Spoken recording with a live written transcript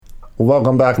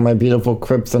Welcome back, my beautiful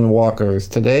Crips and Walkers.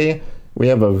 Today, we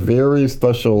have a very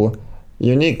special,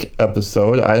 unique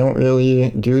episode. I don't really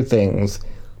do things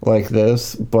like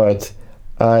this, but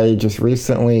I just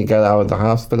recently got out of the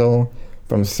hospital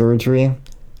from surgery.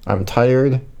 I'm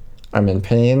tired, I'm in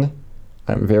pain,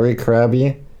 I'm very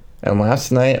crabby, and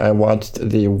last night I watched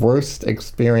the worst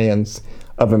experience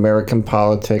of American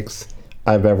politics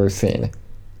I've ever seen.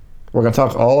 We're going to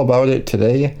talk all about it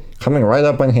today, coming right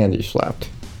up on Handy Schlapped.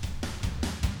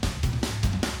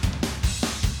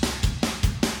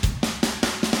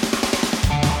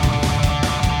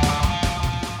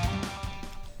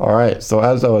 Alright, so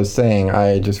as I was saying,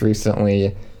 I just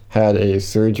recently had a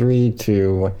surgery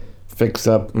to fix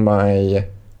up my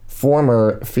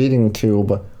former feeding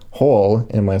tube hole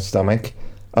in my stomach.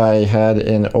 I had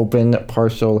an open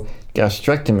partial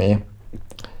gastrectomy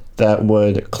that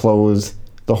would close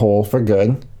the hole for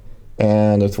good,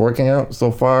 and it's working out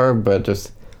so far, but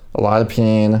just a lot of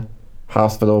pain,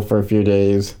 hospital for a few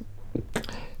days.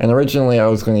 And originally I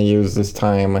was going to use this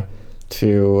time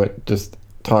to just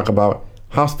talk about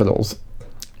hospitals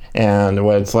and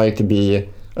what it's like to be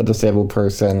a disabled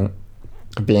person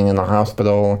being in the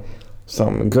hospital,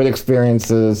 some good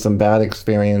experiences, some bad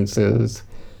experiences,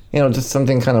 just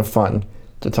something kind of fun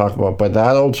to talk about. But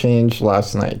that all changed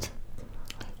last night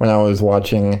when I was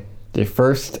watching the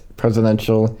first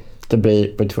presidential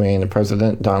debate between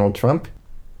President Donald Trump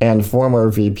and former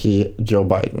VP Joe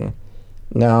Biden.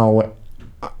 Now,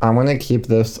 I'm going to keep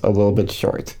this a little bit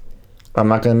short. I'm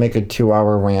not going to make a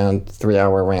 2-hour rant,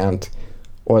 3-hour rant,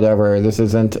 whatever. This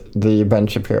isn't the Ben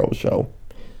Shapiro show.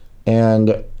 And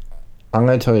I'm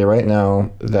going to tell you right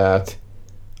now that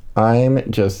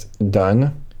I'm just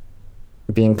done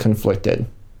being conflicted.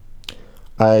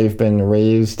 I've been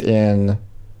raised in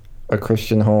a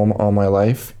Christian home all my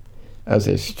life as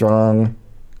a strong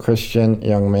Christian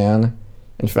young man.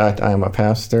 In fact, I'm a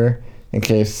pastor, in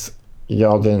case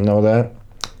y'all didn't know that.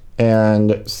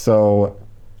 And so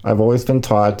I've always been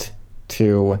taught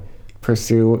to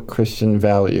pursue Christian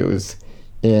values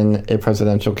in a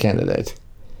presidential candidate.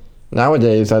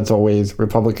 Nowadays, that's always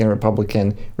Republican,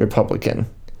 Republican, Republican.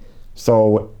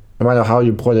 So no matter how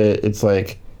you put it, it's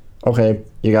like, okay,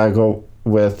 you gotta go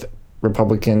with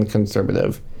Republican,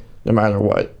 conservative, no matter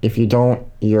what. If you don't,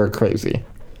 you're crazy.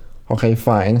 Okay,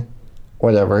 fine,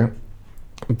 whatever.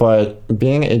 But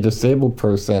being a disabled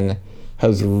person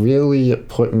has really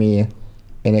put me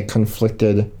in a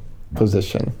conflicted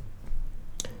position.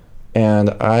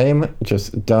 And I'm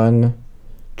just done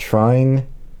trying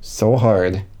so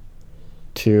hard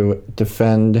to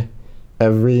defend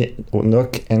every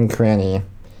nook and cranny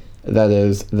that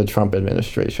is the Trump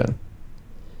administration.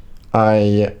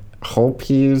 I hope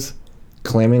he's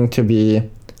claiming to be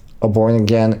a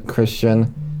born-again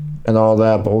Christian and all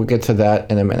that, but we'll get to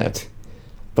that in a minute.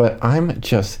 But I'm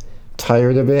just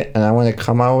tired of it, and I want to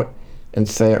come out and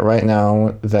say it right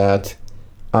now that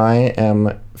I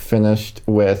am finished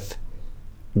with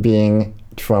being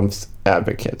Trump's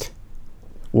advocate.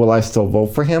 Will I still vote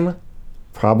for him?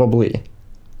 Probably.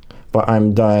 But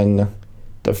I'm done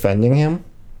defending him.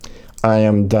 I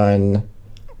am done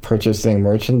purchasing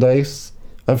merchandise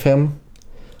of him.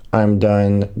 I'm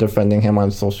done defending him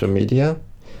on social media.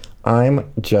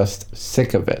 I'm just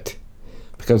sick of it.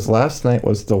 Because last night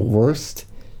was the worst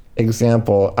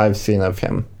example I've seen of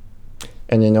him.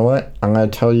 And you know what? I'm going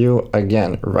to tell you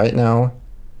again, right now,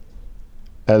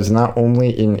 as not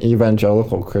only an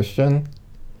evangelical Christian,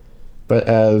 but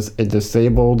as a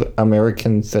disabled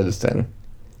American citizen,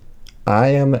 I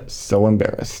am so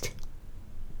embarrassed.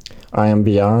 I am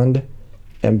beyond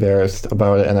embarrassed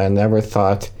about it, and I never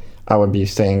thought I would be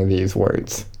saying these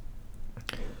words.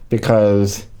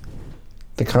 Because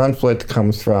the conflict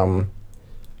comes from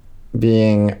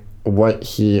being what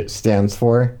he stands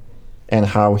for and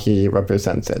how he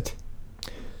represents it.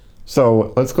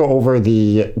 So let's go over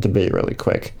the debate really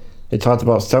quick. They talked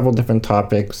about several different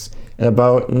topics in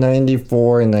about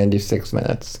 94 and 96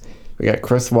 minutes. We got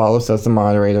Chris Wallace as the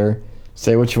moderator.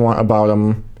 Say what you want about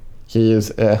him. He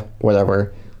is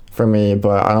whatever for me,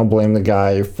 but I don't blame the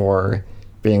guy for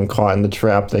being caught in the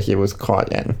trap that he was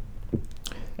caught in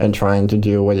and trying to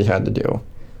do what he had to do.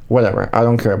 Whatever, I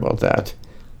don't care about that.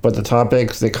 But the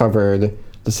topics, they covered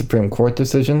the Supreme Court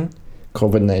decision,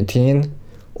 COVID-19,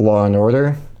 law and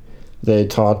order. They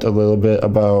talked a little bit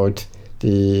about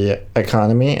the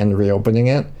economy and reopening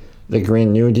it, the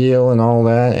Green New Deal and all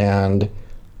that, and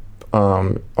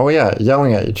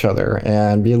yelling at each other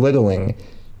and belittling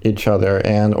each other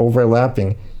and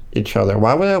overlapping each other.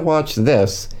 Why would I watch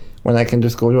this when I can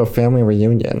just go to a family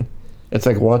reunion? It's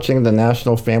like watching the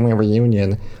National Family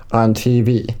Reunion on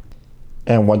TV.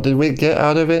 And what did we get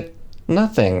out of it?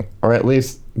 Nothing, or at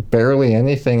least barely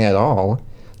anything at all.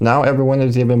 Now everyone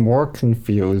is even more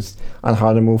confused on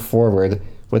how to move forward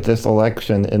with this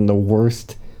election in the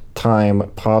worst time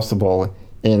possible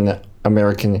in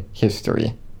American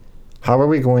history. How are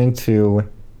we going to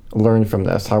learn from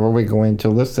this? How are we going to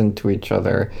listen to each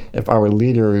other if our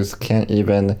leaders can't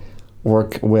even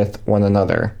work with one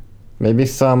another? Maybe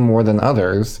some more than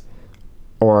others,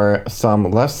 or some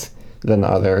less than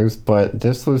others, but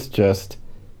this was just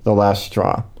the last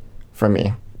straw for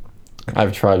me.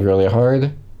 I've tried really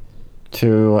hard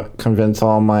to convince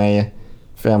all my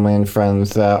family and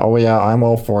friends that, oh yeah, I'm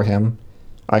all for him.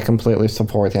 I completely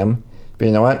support him. But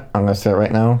you know what? I'm going to say it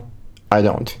right now. I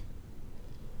don't.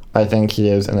 I think he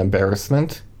is an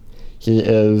embarrassment. He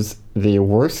is the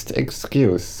worst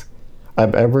excuse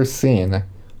I've ever seen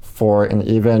for an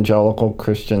evangelical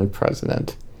Christian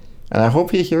president. And I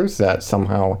hope he hears that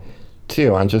somehow,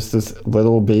 too, on just this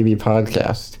little baby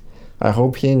podcast. I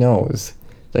hope he knows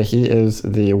that he is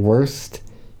the worst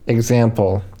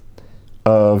example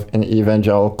of an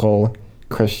evangelical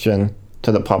Christian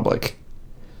to the public.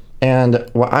 And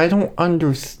what I don't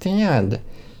understand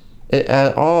it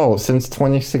at all since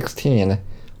 2016,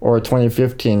 or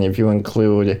 2015 if you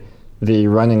include the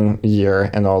running year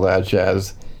and all that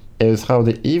jazz, is how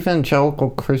the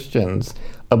evangelical Christians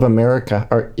of America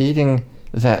are eating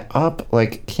that up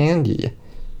like candy,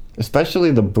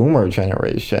 especially the boomer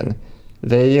generation.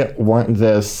 They want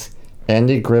this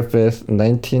Andy Griffith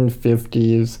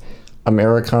 1950s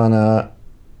Americana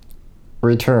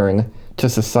return to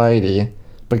society,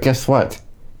 but guess what?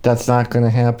 That's not going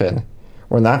to happen.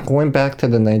 We're not going back to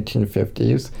the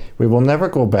 1950s. We will never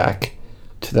go back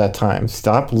to that time.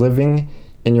 Stop living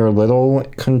in your little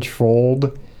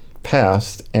controlled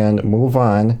past and move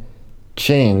on,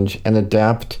 change, and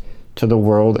adapt to the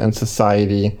world and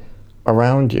society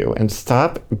around you. And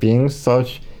stop being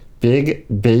such big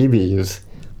babies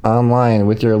online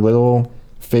with your little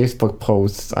Facebook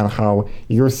posts on how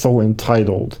you're so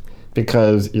entitled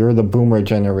because you're the boomer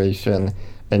generation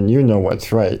and you know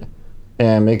what's right,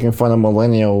 and making fun of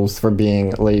millennials for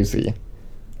being lazy.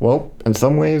 Well, in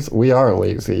some ways, we are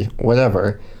lazy,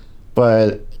 whatever,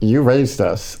 but you raised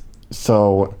us,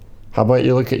 so how about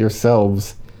you look at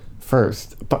yourselves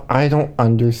first? But I don't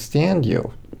understand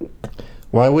you.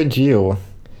 Why would you,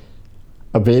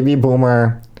 a baby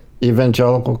boomer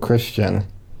evangelical Christian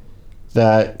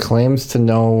that claims to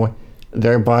know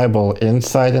their Bible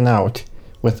inside and out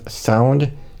with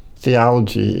sound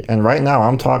theology, and right now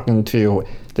I'm talking to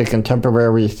the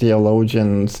contemporary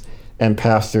theologians and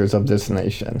pastors of this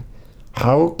nation,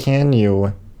 how can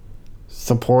you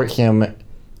support him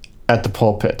at the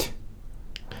pulpit?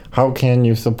 How can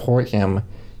you support him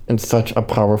in such a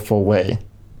powerful way?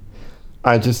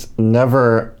 I just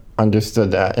never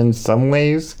understood that. In some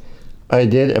ways, I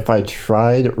did if I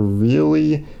tried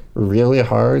really, really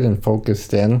hard and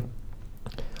focused in.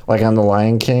 Like on The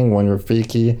Lion King, when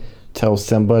Rafiki tells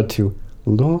Simba to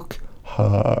look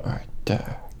hard.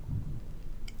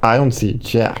 I don't see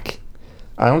Jack.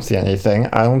 I don't see anything.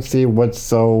 I don't see what's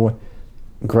so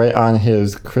great on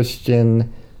his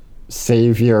Christian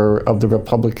savior of the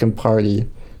Republican Party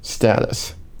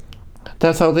status.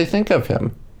 That's how they think of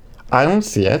him. I don't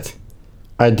see it.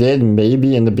 I did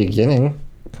maybe in the beginning,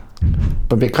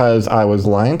 but because I was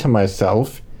lying to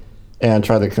myself and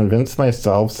tried to convince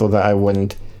myself so that I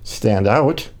wouldn't stand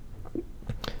out.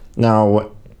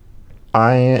 Now,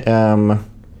 I am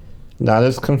not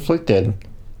as conflicted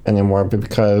anymore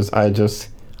because I just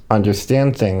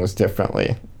understand things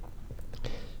differently.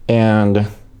 And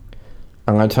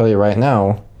I'm going to tell you right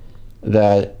now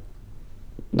that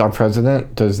our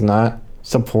president does not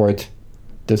support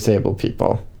disabled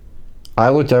people. I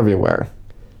looked everywhere.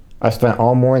 I spent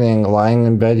all morning lying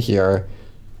in bed here,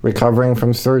 recovering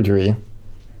from surgery,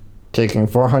 taking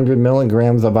 400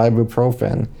 milligrams of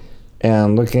ibuprofen,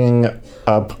 and looking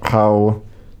up how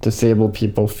disabled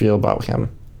people feel about him.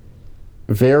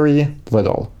 Very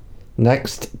little,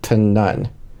 next to none,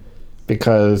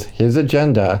 because his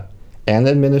agenda and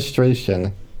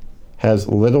administration has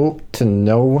little to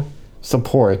no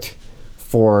support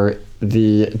for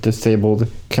the disabled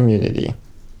community.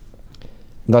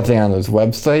 Nothing on his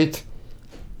website,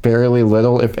 barely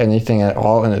little, if anything at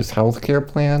all, in his healthcare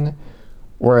plan.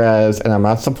 Whereas, and I'm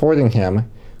not supporting him,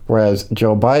 whereas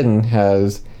Joe Biden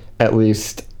has at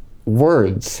least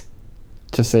words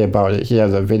to say about it. He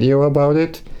has a video about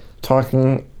it,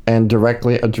 talking and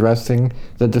directly addressing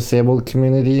the disabled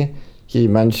community. He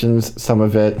mentions some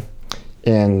of it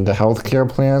in the healthcare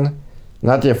plan,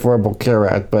 not the Affordable Care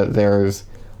Act, but there's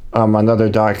another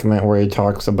document where he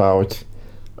talks about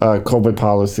COVID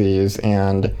policies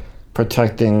and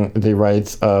protecting the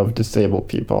rights of disabled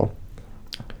people.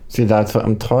 See, that's what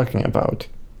I'm talking about.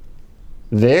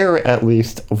 They're at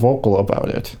least vocal about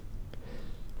it.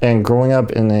 And growing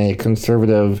up in a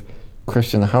conservative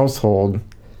Christian household,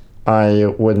 I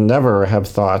would never have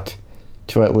thought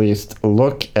to at least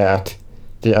look at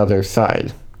the other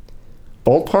side.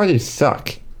 Both parties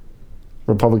suck.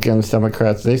 Republicans,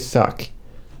 Democrats, they suck.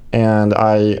 And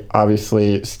I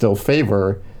obviously still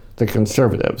favor the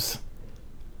conservatives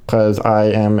because I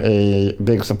am a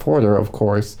big supporter, of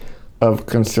course, of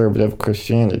conservative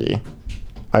Christianity.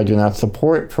 I do not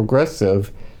support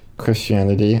progressive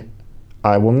Christianity.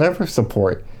 I will never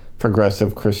support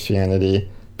progressive Christianity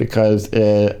because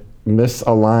it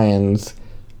misaligns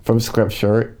from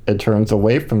Scripture, it turns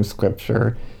away from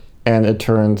Scripture, and it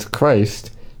turns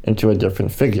Christ into a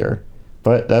different figure.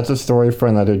 But that's a story for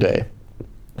another day.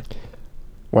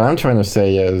 What I'm trying to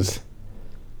say is,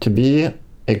 to be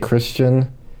a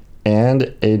Christian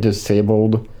and a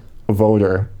disabled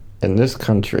voter in this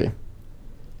country,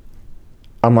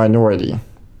 a minority,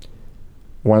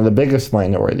 one of the biggest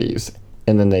minorities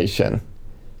in the nation,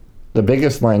 the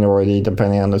biggest minority,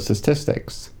 depending on the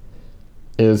statistics,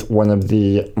 is one of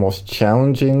the most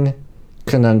challenging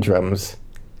conundrums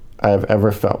I have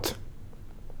ever felt.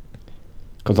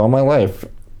 Because all my life,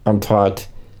 I'm taught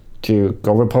to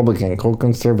go Republican, go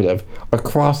conservative,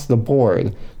 across the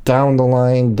board, down the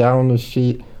line, down the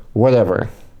sheet, whatever.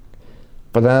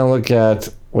 But then I look at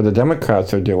what the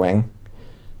Democrats are doing,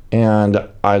 and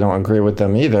I don't agree with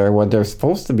them either. What they're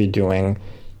supposed to be doing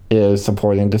is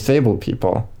supporting disabled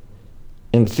people.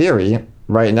 In theory,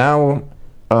 right now,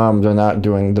 they're not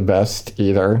doing the best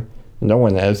either. No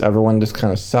one is. Everyone just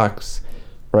kind of sucks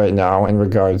right now in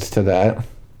regards to that.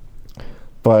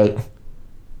 But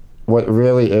what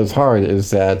really is hard is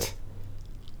that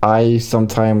I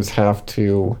sometimes have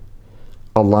to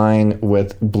align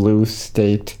with blue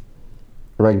state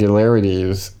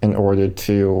regularities in order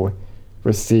to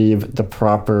receive the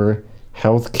proper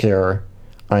health care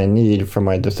I need for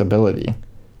my disability.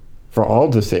 For all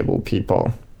disabled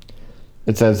people,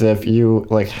 it's as if you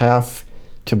have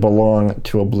to belong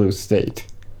to a blue state,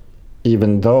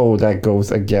 even though that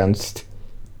goes against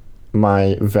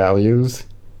my values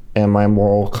and my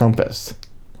moral compass.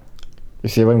 You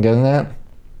see what I'm getting at?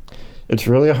 It's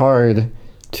really hard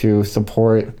to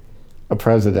support a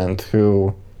president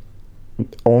who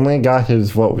only got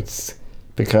his votes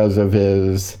because of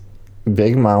his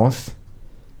big mouth,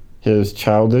 his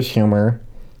childish humor,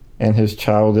 and his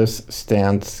childish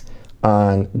stance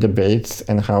on debates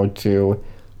and how to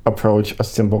approach a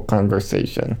simple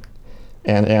conversation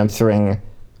and answering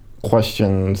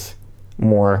questions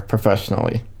more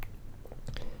professionally.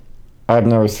 I've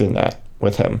never seen that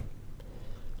with him.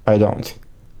 I don't.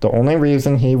 The only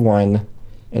reason he won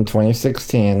in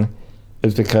 2016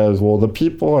 is because, well, the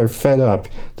people are fed up.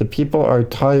 The people are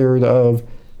tired of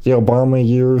the Obama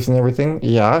years and everything.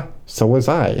 Yeah, so was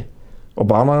I.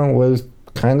 Obama was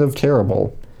kind of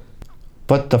terrible.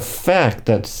 But the fact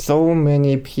that so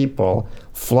many people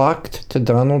flocked to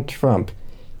Donald Trump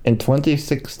in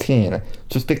 2016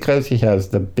 just because he has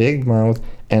the big mouth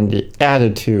and the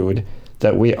attitude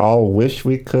that we all wish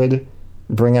we could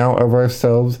bring out of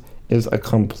ourselves is a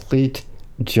complete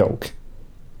joke.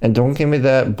 And don't give me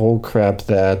that bullcrap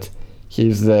that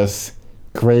he's this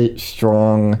great,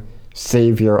 strong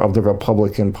savior of the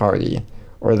Republican Party,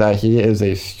 or that he is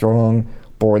a strong,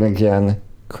 born-again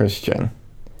Christian.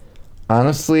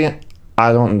 Honestly,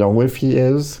 I don't know if he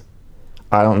is.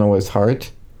 I don't know his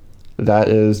heart. That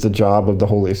is the job of the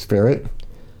Holy Spirit.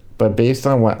 But based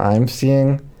on what I'm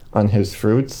seeing on his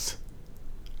fruits,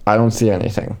 I don't see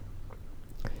anything.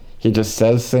 He just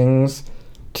says things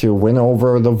to win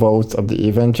over the votes of the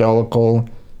evangelical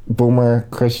boomer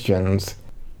Christians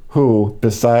who,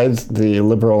 besides the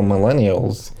liberal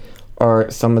millennials, are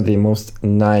some of the most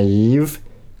naive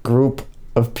group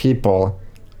of people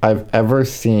I've ever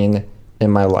seen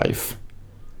in my life.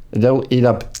 They'll eat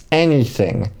up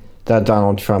anything that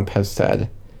Donald Trump has said,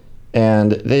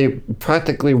 and they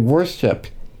practically worship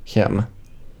him.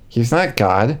 He's not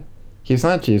God. He's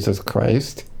not Jesus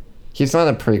Christ. He's not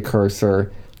a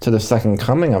precursor to the second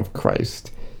coming of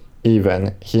Christ,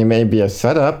 even. He may be a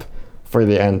setup for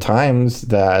the end times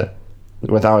that,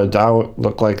 without a doubt,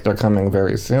 look like they're coming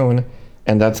very soon,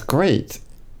 and that's great.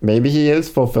 Maybe he is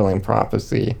fulfilling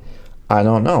prophecy. I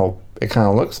don't know. It kind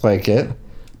of looks like it,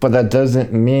 but that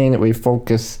doesn't mean we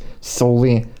focus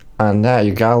solely on that.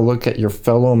 You gotta look at your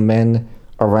fellow men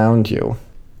around you.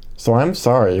 So I'm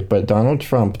sorry, but Donald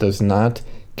Trump does not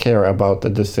care about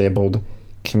the disabled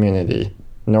community,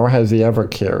 nor has he ever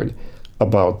cared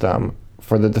about them.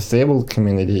 For the disabled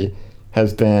community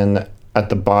has been at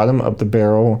the bottom of the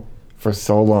barrel for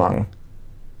so long.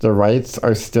 The rights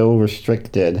are still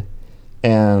restricted,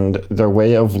 and their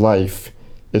way of life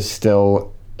is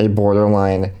still a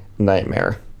borderline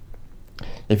nightmare.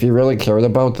 If he really cared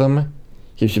about them,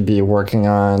 he should be working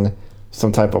on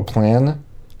some type of plan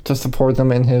to support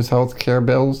them in his healthcare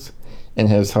bills, in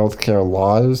his healthcare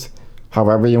laws,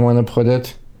 however you want to put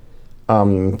it.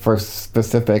 For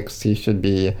specifics, he should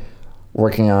be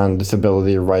working on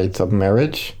disability rights of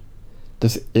marriage.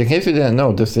 In case you didn't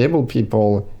know, disabled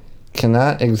people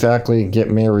cannot exactly get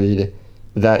married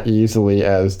that easily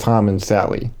as Tom and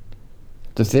Sally.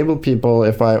 Disabled people,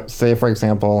 if I say, for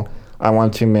example, I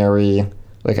want to marry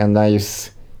like a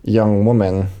nice young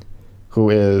woman who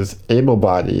is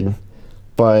able-bodied,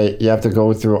 but you have to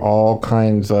go through all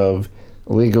kinds of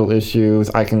legal issues.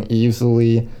 I can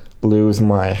easily lose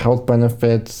my health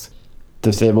benefits.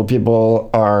 Disabled people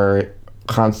are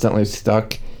constantly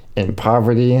stuck in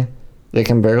poverty. They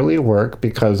can barely work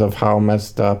because of how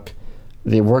messed up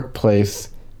the workplace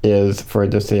is for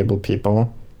disabled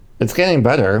people. It's getting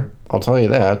better, I'll tell you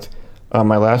that.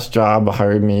 My last job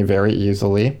hired me very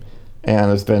easily,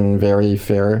 and it's been very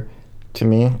fair to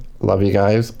me. Love you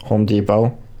guys. Home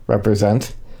Depot,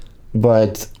 represent.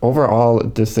 But overall,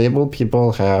 disabled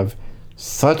people have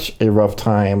such a rough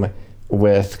time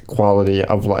with quality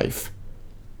of life.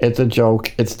 It's a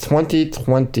joke. It's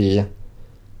 2020.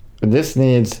 This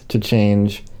needs to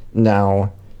change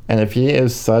now. And if he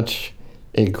is such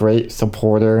a great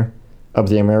supporter of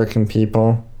the American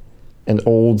people, an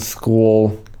old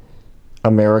school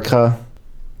America,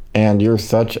 and you're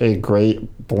such a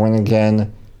great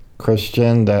born-again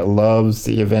Christian that loves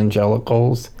the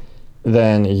evangelicals,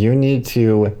 then you need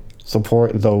to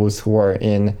support those who are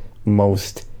in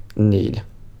most need.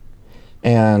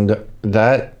 And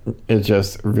that is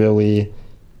just really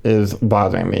is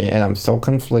bothering me, and I'm so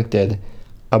conflicted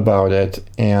about it.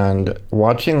 And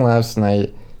watching last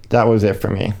night, that was it for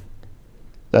me.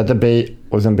 That debate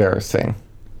was embarrassing.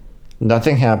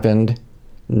 Nothing happened.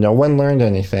 No one learned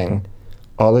anything.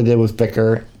 All they did was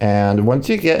bicker. And once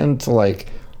you get into like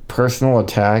personal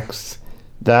attacks,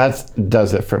 that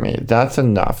does it for me. That's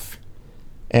enough.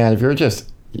 And if you're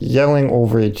just yelling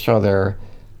over each other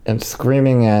and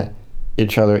screaming at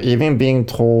each other, even being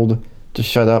told to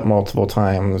shut up multiple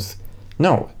times,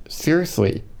 no,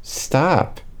 seriously,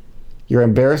 stop. You're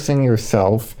embarrassing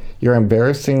yourself. You're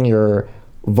embarrassing your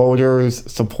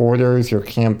voters, supporters, your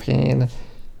campaign,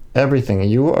 everything.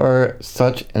 You are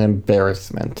such an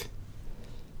embarrassment.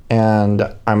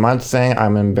 And I'm not saying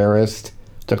I'm embarrassed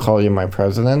to call you my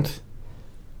president,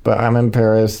 but I'm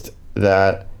embarrassed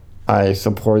that I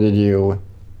supported you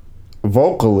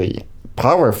vocally,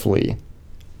 powerfully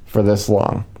for this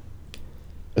long,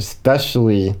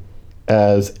 especially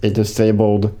as a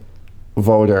disabled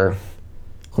voter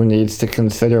who needs to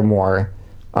consider more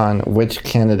on which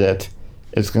candidate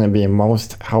is going to be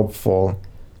most helpful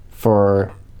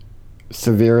for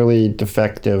severely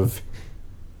defective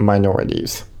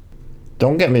minorities.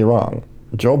 Don't get me wrong,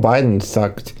 Joe Biden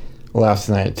sucked last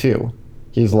night too.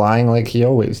 He's lying like he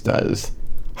always does.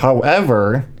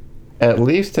 However, at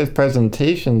least his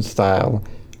presentation style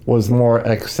was more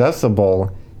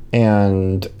accessible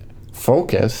and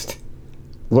focused,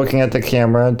 looking at the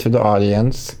camera to the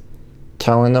audience,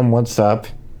 telling them what's up,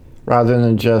 rather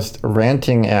than just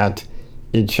ranting at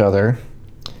each other.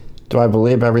 Do I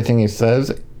believe everything he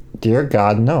says? Dear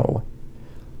God, no.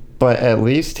 But at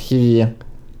least he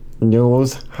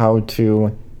knows how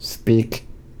to speak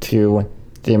to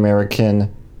the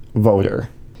American voter.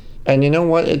 And you know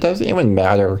what? It doesn't even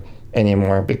matter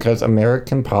anymore because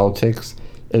American politics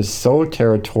is so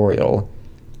territorial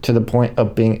to the point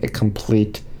of being a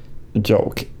complete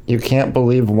joke. You can't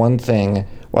believe one thing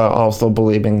while also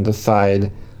believing the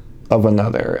side of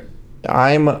another.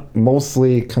 I'm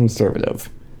mostly conservative,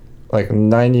 like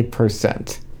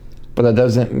 90%, but that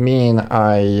doesn't mean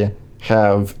I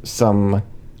have some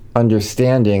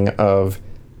understanding of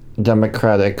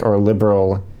democratic or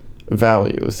liberal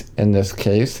values. In this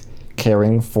case,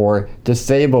 caring for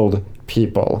disabled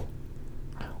people,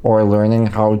 or learning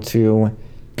how to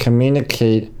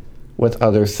communicate with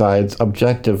other sides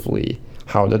objectively,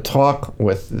 how to talk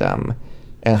with them,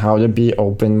 and how to be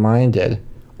open-minded.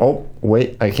 Oh,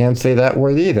 wait, I can't say that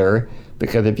word either,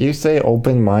 because if you say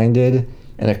open-minded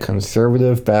in a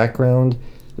conservative background,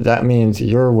 that means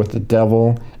you're with the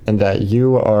devil and that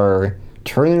you are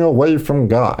turning away from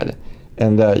God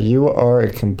and that you are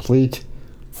a complete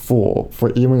fool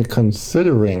for even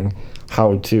considering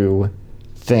how to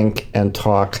think and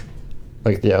talk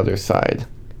like the other side.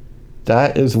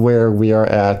 That is where we are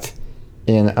at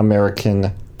in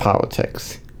American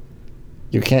politics.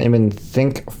 You can't even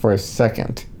think for a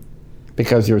second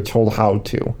because you're told how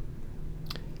to.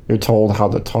 You're told how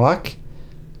to talk,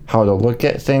 how to look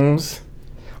at things,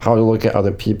 how to look at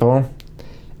other people,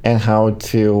 and how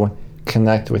to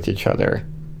connect with each other.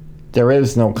 There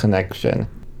is no connection.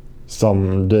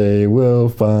 Someday we'll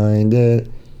find it,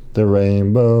 the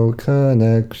rainbow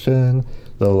connection,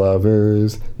 the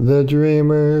lovers, the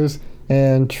dreamers,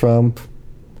 and Trump.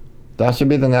 That should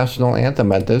be the national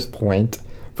anthem at this point,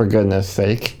 for goodness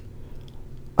sake.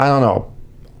 I don't know.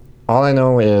 All I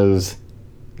know is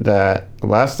that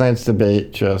last night's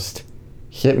debate just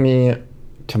hit me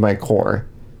to my core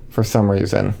for some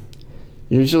reason.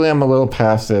 Usually I'm a little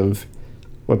passive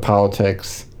with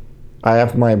politics. I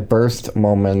have my burst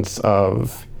moments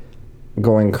of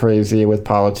going crazy with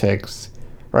politics,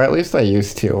 or at least I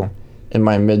used to, in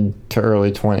my mid to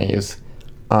early 20s,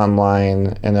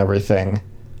 online and everything.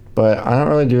 But I don't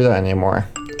really do that anymore.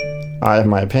 I have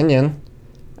my opinion,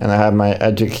 and I have my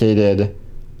educated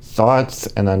thoughts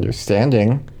and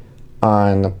understanding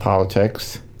on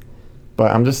politics,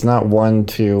 but I'm just not one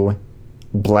to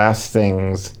blast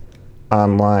things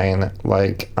online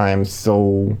like I'm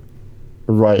so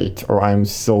right or I'm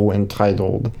so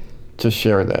entitled to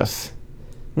share this.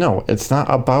 No, it's not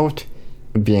about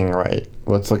being right.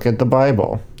 Let's look at the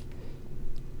Bible.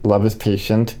 Love is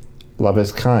patient, love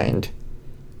is kind.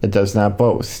 It does not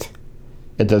boast.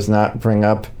 It does not bring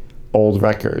up old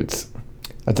records.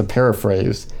 That's a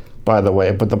paraphrase, by the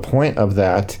way, but the point of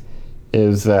that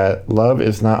is that love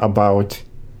is not about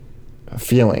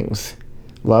feelings.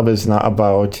 Love is not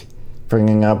about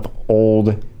bringing up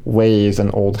old ways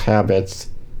and old habits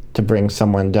to bring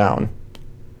someone down.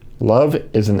 Love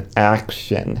is an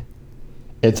action.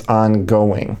 It's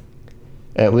ongoing,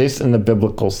 at least in the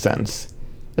biblical sense.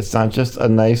 It's not just a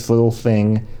nice little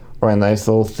thing or a nice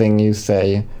little thing you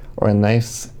say or a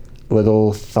nice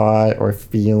little thought or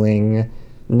feeling.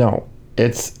 No,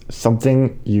 it's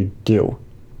something you do.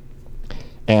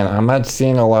 And I'm not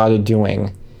seeing a lot of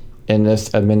doing in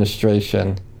this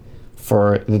administration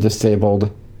for the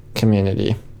disabled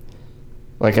community.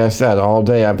 Like I said, all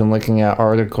day I've been looking at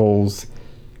articles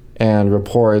and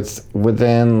reports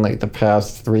within like the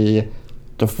past 3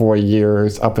 to 4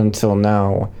 years up until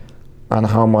now on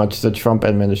how much the Trump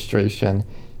administration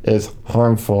is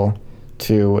harmful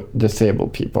to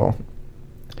disabled people.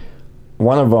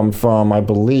 One of them from, I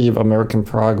believe,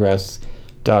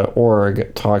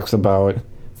 AmericanProgress.org talks about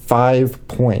 5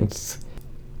 points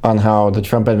on how the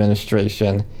Trump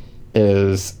administration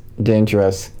is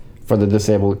dangerous for the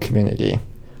disabled community.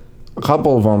 A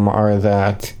couple of them are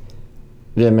that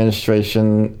the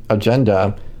administration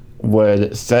agenda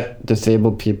would set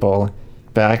disabled people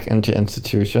back into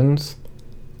institutions,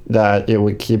 that it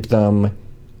would keep them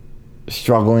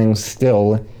struggling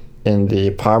still in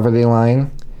the poverty line,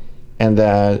 and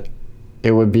that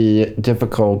it would be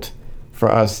difficult for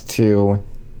us to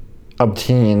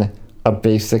obtain a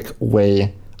basic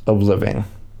way of living.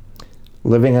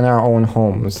 Living in our own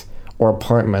homes or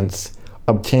apartments,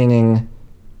 obtaining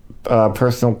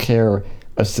personal care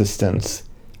assistance,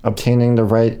 obtaining the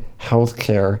right health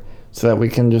care so that we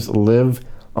can just live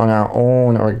on our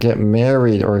own or get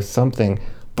married or something.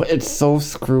 But it's so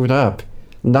screwed up.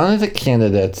 None of the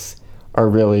candidates are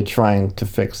really trying to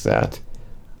fix that.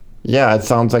 Yeah, it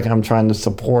sounds like I'm trying to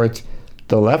support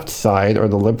the left side or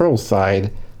the liberal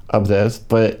side of this,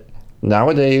 but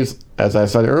nowadays, as I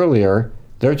said earlier,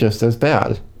 they're just as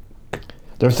bad.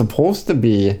 They're supposed to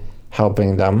be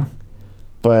helping them,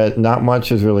 but not much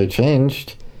has really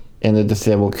changed in the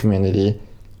disabled community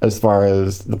as far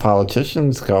as the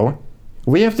politicians go.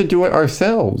 We have to do it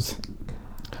ourselves.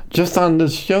 Just on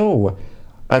this show,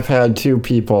 I've had 2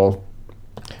 people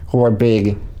who are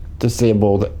big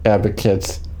disabled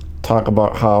advocates talk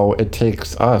about how it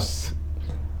takes us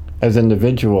as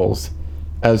individuals,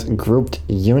 as grouped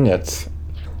units,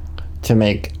 to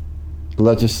make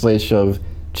legislative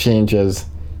changes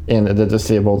in the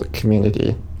disabled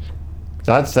community.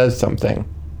 That says something.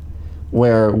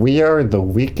 Where we are the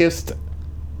weakest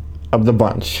of the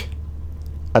bunch,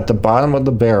 at the bottom of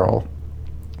the barrel,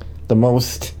 the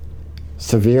most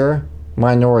severe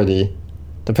minority,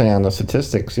 depending on the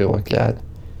statistics you look at,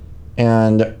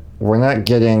 and we're not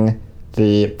getting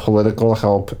the political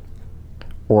help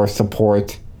or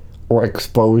support or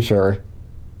exposure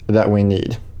that we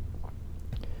need.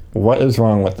 What is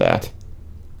wrong with that?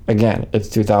 Again, it's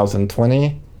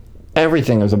 2020.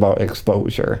 Everything is about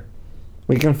exposure.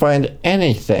 We can find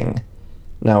anything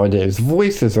nowadays.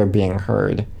 Voices are being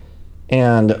heard.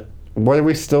 And what are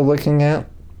we still looking at?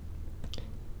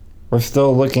 We're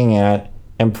still looking at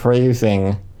and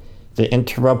praising the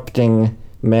interrupting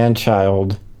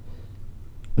man-child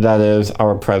that is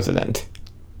our president.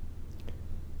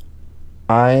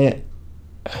 I'm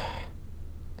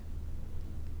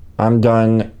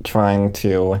done trying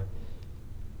to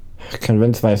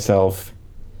convince myself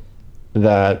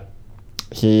that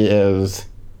he is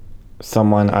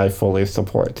someone I fully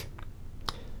support.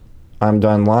 I'm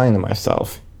done lying to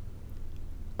myself.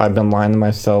 I've been lying to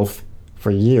myself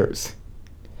for years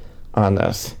on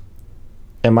this.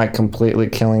 Am I completely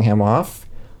killing him off?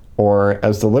 Or,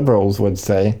 as the liberals would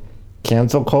say,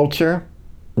 cancel culture?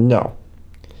 No.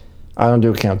 I don't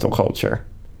do cancel culture.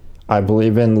 I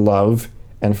believe in love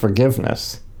and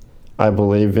forgiveness. I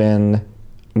believe in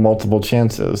multiple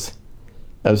chances,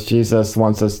 as Jesus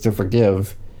wants us to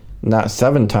forgive, not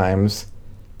 7 times,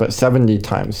 but 70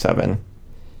 times 7.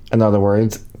 In other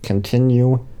words,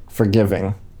 continue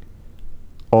forgiving.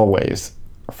 Always.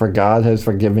 For God has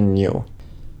forgiven you.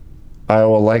 I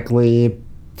will likely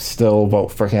still vote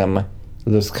for him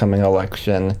this coming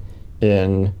election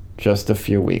in just a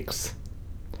few weeks.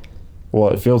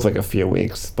 Well, it feels like a few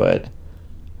weeks, but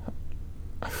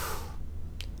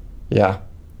yeah,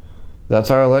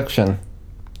 that's our election.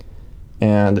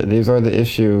 And these are the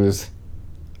issues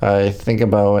I think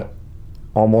about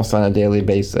almost on a daily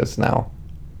basis now.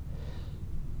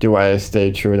 Do I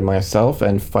stay true to myself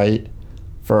and fight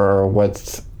for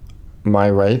what's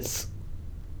my rights?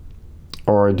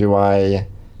 Or do I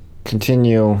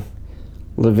continue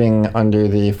living under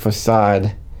the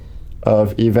facade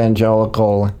of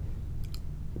evangelical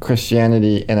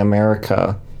Christianity in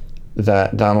America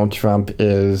that Donald Trump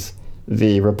is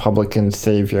the Republican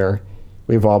savior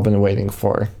we've all been waiting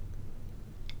for?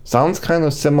 Sounds kind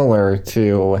of similar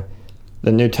to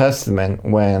the New Testament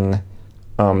when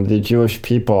the Jewish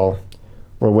people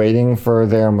were waiting for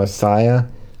their Messiah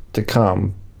to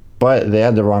come, but they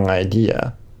had the wrong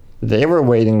idea. They were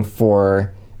waiting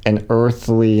for an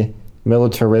earthly,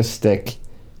 militaristic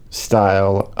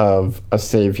style of a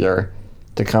savior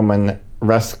to come and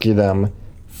rescue them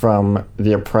from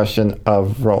the oppression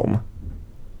of Rome.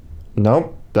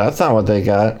 Nope, that's not what they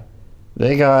got.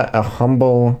 They got a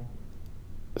humble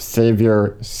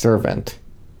savior servant,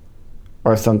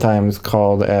 or sometimes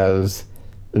called as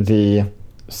the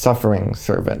suffering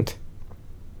servant.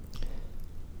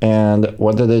 And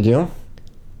what did they do?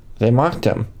 They mocked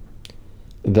him.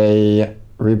 They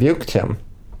rebuked him.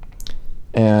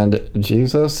 And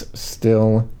Jesus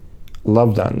still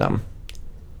loved on them,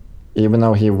 even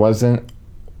though he wasn't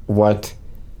what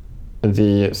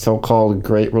the so-called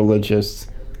great religious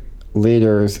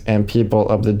leaders and people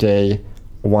of the day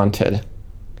wanted.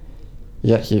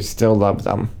 Yet he still loved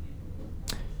them.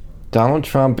 Donald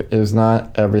Trump is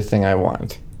not everything I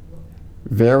want.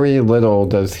 Very little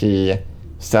does he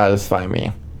satisfy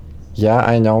me. Yeah,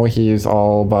 I know he's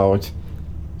all about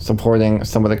supporting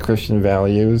some of the Christian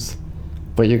values,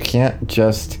 but you can't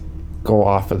just go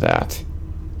off of that.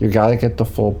 You gotta get the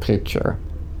full picture.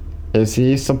 Is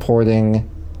he supporting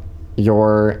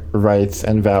your rights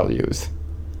and values?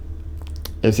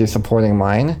 Is he supporting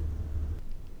mine?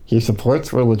 He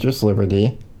supports religious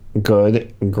liberty.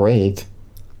 Good, great.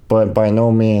 But by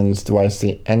no means do I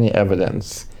see any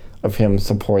evidence of him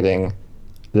supporting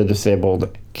the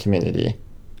disabled community.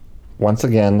 Once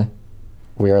again,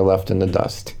 we are left in the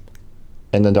dust,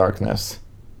 in the darkness,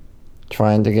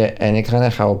 trying to get any kind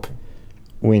of help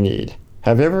we need.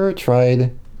 Have you ever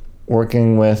tried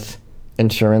working with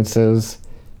insurances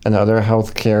and other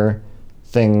healthcare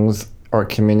things or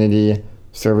community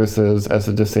services as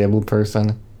a disabled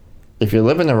person? If you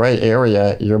live in the right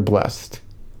area, you're blessed.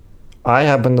 I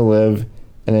happen to live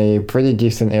in a pretty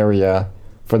decent area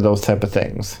for those type of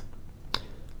things.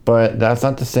 But that's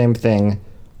not the same thing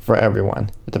for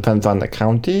everyone. It depends on the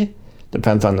county,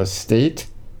 depends on the state,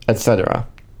 etc.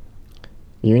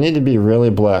 You need to be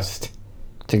really blessed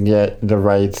to get the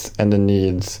rights and the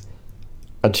needs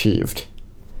achieved.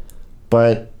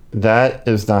 But that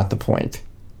is not the point.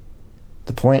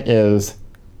 The point is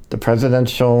the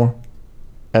presidential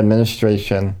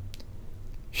administration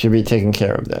should be taking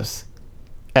care of this.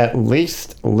 At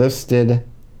least listed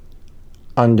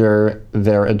under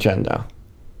their agenda.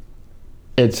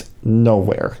 It's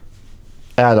nowhere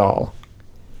at all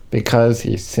because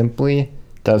he simply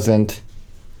doesn't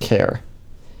care.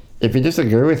 If you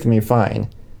disagree with me, fine.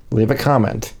 Leave a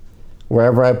comment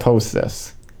wherever I post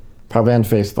this. Probably on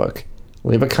Facebook.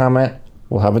 Leave a comment.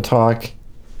 We'll have a talk.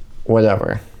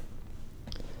 Whatever.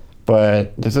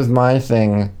 But this is my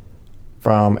thing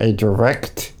from a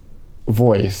direct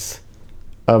voice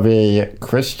of a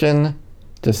Christian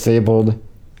disabled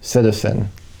citizen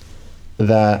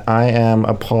that I am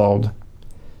appalled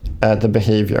at the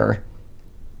behavior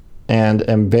and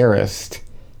embarrassed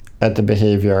at the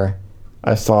behavior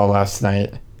I saw last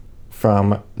night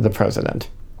from the president.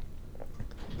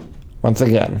 Once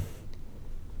again,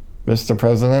 Mr.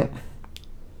 President,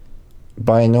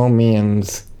 by no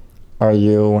means are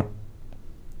you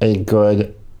a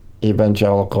good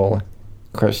evangelical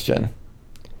Christian.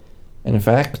 In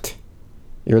fact,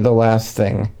 you're the last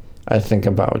thing I think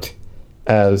about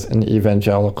as an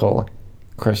evangelical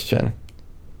Christian.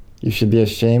 You should be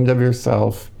ashamed of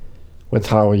yourself with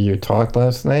how you talked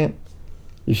last night.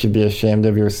 You should be ashamed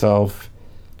of yourself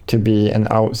to be an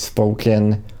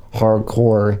outspoken,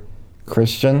 hardcore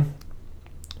Christian.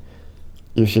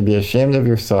 You should be ashamed of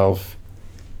yourself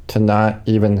to not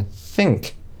even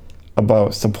think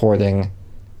about supporting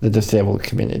the disabled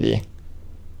community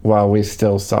while we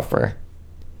still suffer.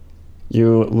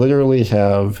 You literally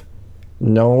have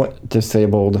no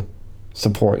disabled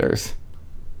supporters,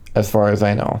 as far as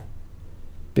I know,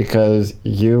 because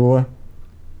you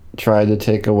try to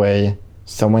take away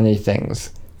so many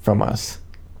things from us.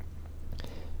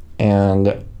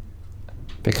 And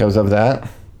because of that,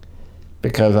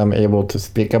 because I'm able to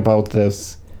speak about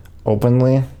this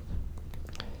openly,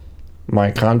 my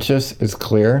conscience is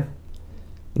clear.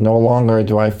 No longer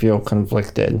do I feel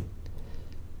conflicted.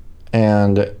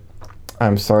 And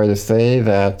I'm sorry to say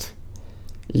that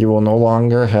you will no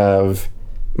longer have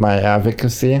my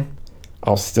advocacy.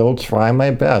 I'll still try my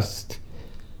best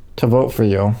to vote for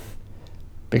you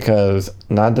because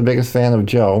I'm not the biggest fan of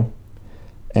Joe,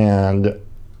 and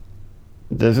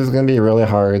this is going to be really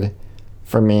hard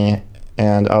for me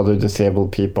and other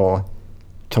disabled people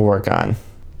to work on.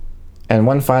 And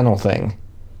one final thing.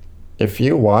 If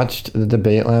you watched the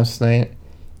debate last night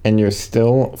and you're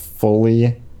still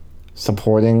fully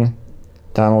supporting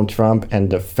Donald Trump and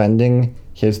defending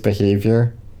his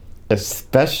behavior,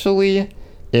 especially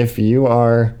if you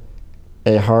are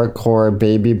a hardcore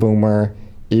baby boomer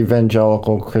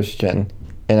evangelical Christian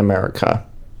in America,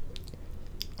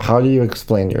 how do you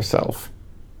explain yourself?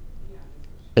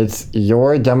 It's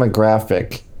your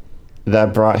demographic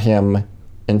that brought him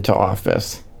into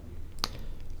office.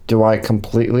 Do I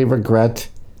completely regret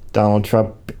Donald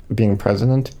Trump being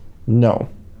president? No.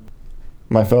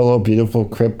 My fellow beautiful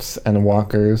Crips and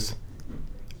Walkers,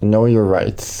 know your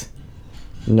rights.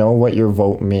 Know what your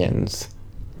vote means.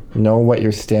 Know what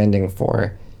you're standing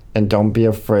for. And don't be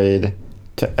afraid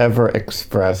to ever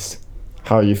express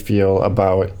how you feel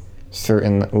about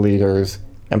certain leaders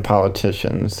and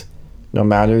politicians, no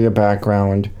matter your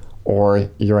background or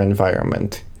your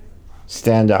environment.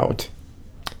 Stand out.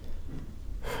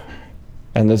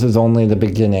 And this is only the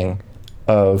beginning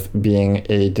of being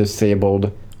a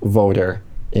disabled voter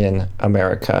in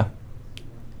America.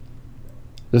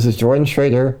 This is Jordan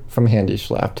Schrader from Handy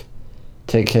Schlepped.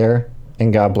 Take care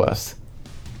and God bless.